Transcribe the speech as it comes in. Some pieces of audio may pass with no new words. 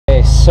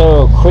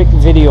So quick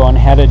video on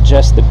how to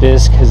adjust the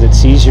BISS, because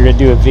it's easier to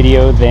do a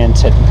video than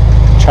to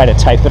try to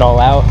type it all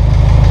out.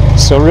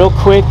 So real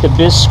quick, the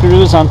BISS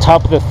screws on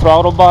top of the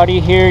throttle body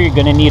here, you're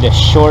going to need a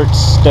short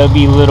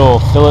stubby little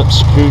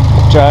Phillips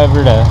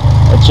screwdriver to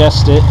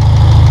adjust it.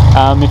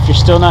 If you're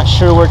still not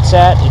sure where it's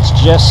at, it's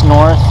just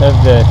north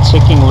of the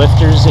ticking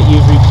lifters that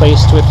you've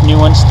replaced with new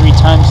ones 3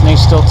 times and they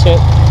still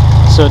tick.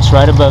 So it's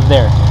right above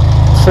there.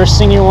 First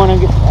thing you're going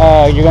to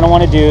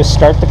want to do is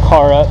start the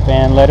car up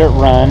and let it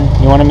run.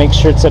 You want to make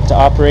sure it's up to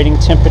operating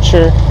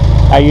temperature.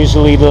 I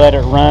usually let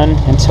it run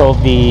until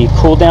the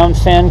cool down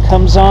fan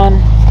comes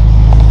on,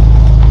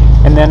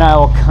 and then I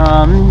will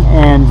come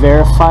and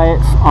verify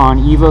it on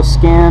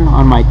EvoScan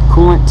on my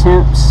coolant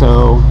temp.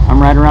 So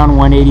I'm right around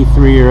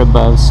 183 or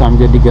above, so I'm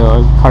good to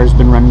go. The car's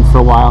been running for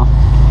a while.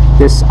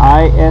 This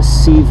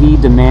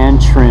ISCV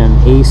demand trim,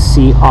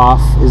 AC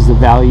off, is the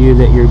value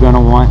that you're going to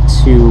want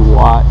to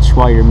watch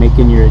while you're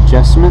making your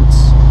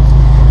adjustments.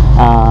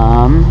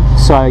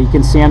 So you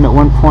can see I'm at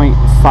 1.5.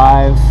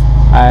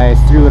 I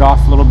threw it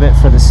off a little bit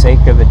for the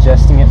sake of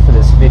adjusting it for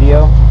this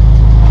video.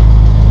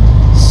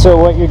 So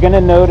what you're going to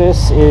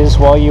notice is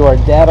while you are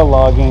data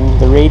logging,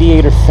 the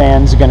radiator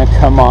fan's going to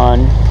come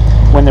on.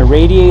 When the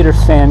radiator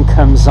fan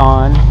comes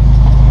on,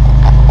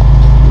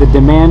 the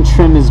demand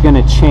trim is going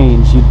to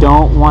change. You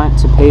don't want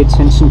to pay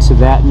attention to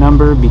that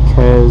number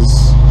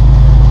because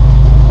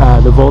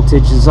the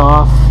voltage is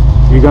off.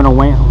 You're going to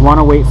want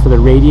to wait for the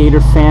radiator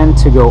fan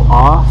to go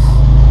off.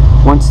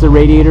 Once the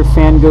radiator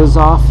fan goes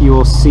off, you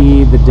will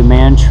see the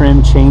demand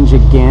trim change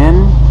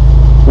again.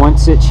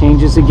 Once it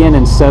changes again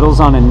and settles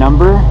on a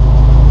number,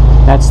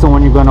 that's the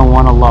one you're going to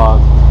want to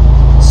log.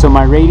 So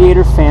my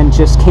radiator fan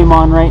just came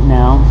on right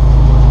now.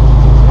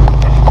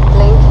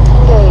 Link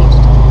engaged.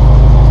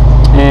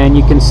 And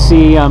you can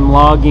see I'm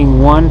logging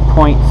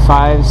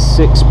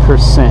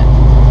 1.56%.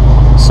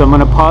 So I'm going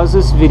to pause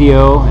this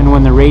video, and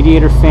when the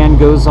radiator fan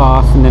goes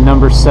off and the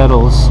number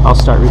settles, I'll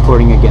start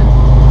recording again.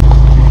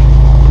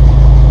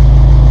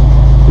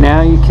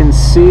 Now you can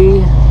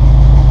see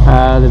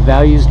the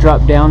values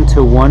drop down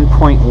to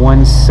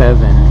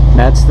 1.17.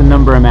 That's the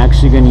number I'm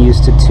actually going to use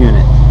to tune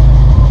it.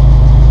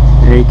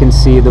 There you can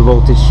see the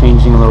voltage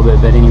changing a little bit,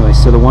 but anyway,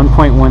 so the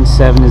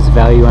 1.17 is the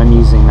value I'm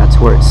using. That's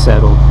where it's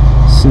settled.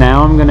 So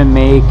now I'm going to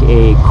make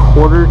a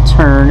quarter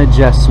turn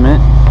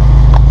adjustment.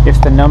 If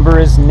the number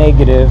is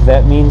negative,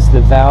 that means the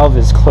valve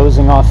is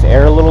closing off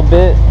air a little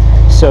bit.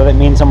 So that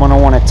means I'm going to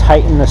want to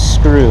tighten the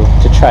screw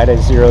to try to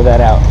zero that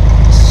out.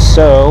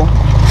 So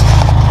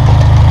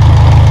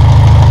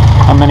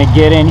I'm going to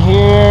get in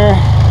here,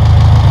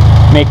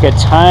 make a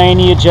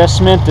tiny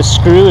adjustment. The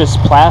screw is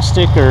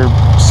plastic or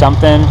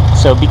something,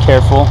 so be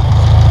careful.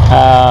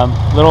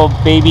 Little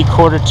baby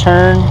quarter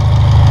turn.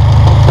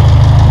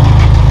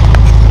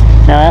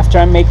 Now after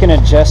I make an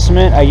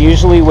adjustment, I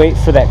usually wait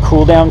for that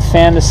cool down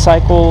fan to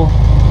cycle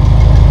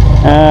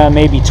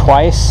maybe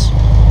twice,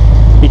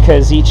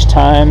 because each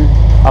time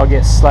I'll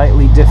get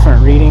slightly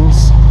different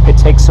readings. It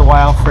takes a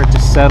while for it to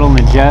settle and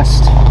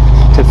adjust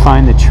to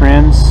find the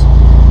trims.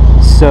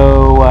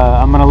 So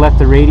I'm going to let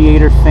the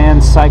radiator fan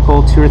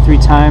cycle 2 or 3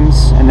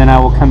 times, and then I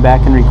will come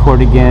back and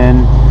record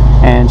again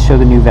and show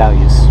the new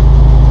values.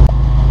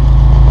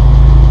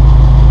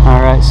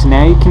 Alright, so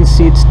now you can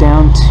see it's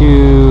down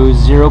to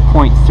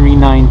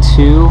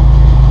 0.392.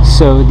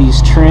 So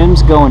these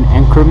trims go in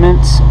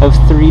increments of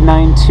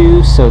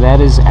 392, so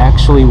that is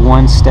actually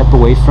 1 step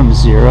away from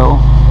 0.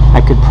 I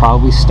could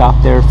probably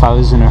stop there if I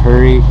was in a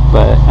hurry,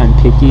 but I'm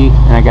picky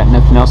and I got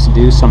nothing else to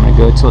do, so I'm going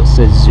to go till it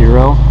says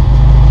 0.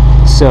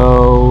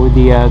 So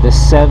the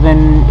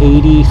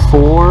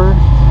 784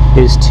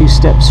 is 2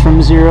 steps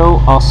from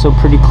 0, also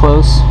pretty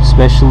close,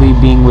 especially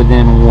being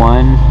within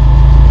 1.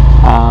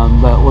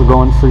 But we're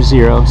going for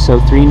 0. So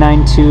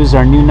 392 is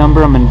our new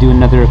number. I'm going to do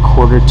another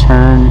quarter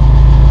turn,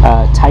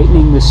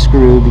 tightening the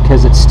screw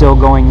because it's still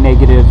going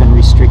negative and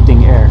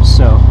restricting air.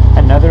 So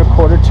another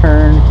quarter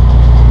turn,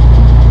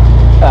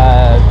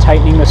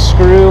 tightening the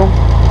screw,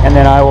 and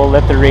then I will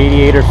let the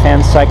radiator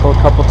fan cycle a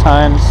couple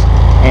times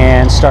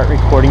and start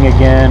recording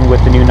again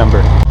with the new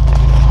number.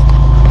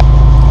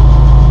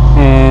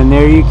 And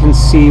there you can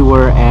see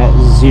we're at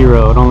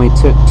 0. It only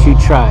took 2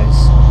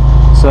 tries.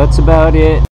 So that's about it.